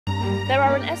There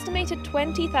are an estimated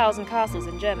 20,000 castles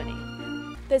in Germany.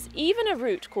 There's even a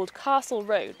route called Castle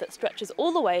Road that stretches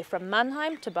all the way from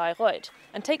Mannheim to Bayreuth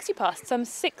and takes you past some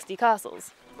 60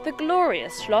 castles. The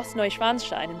glorious Schloss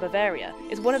Neuschwanstein in Bavaria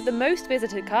is one of the most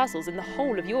visited castles in the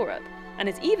whole of Europe and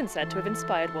is even said to have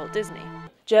inspired Walt Disney.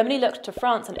 Germany looked to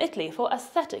France and Italy for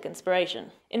aesthetic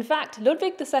inspiration. In fact,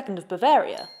 Ludwig II of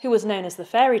Bavaria, who was known as the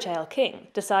fairy tale king,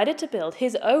 decided to build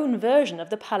his own version of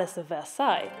the Palace of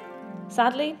Versailles.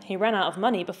 Sadly, he ran out of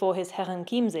money before his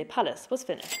Herrenchiemsee Palace was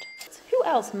finished. Who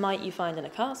else might you find in a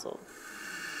castle?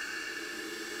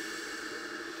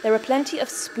 There are plenty of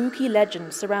spooky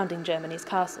legends surrounding Germany's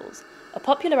castles. A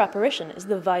popular apparition is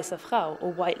the Weiße Frau,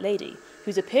 or White Lady,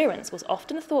 whose appearance was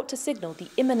often thought to signal the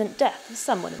imminent death of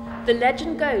someone. The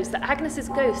legend goes that Agnes's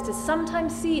ghost is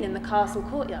sometimes seen in the castle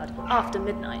courtyard after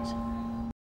midnight.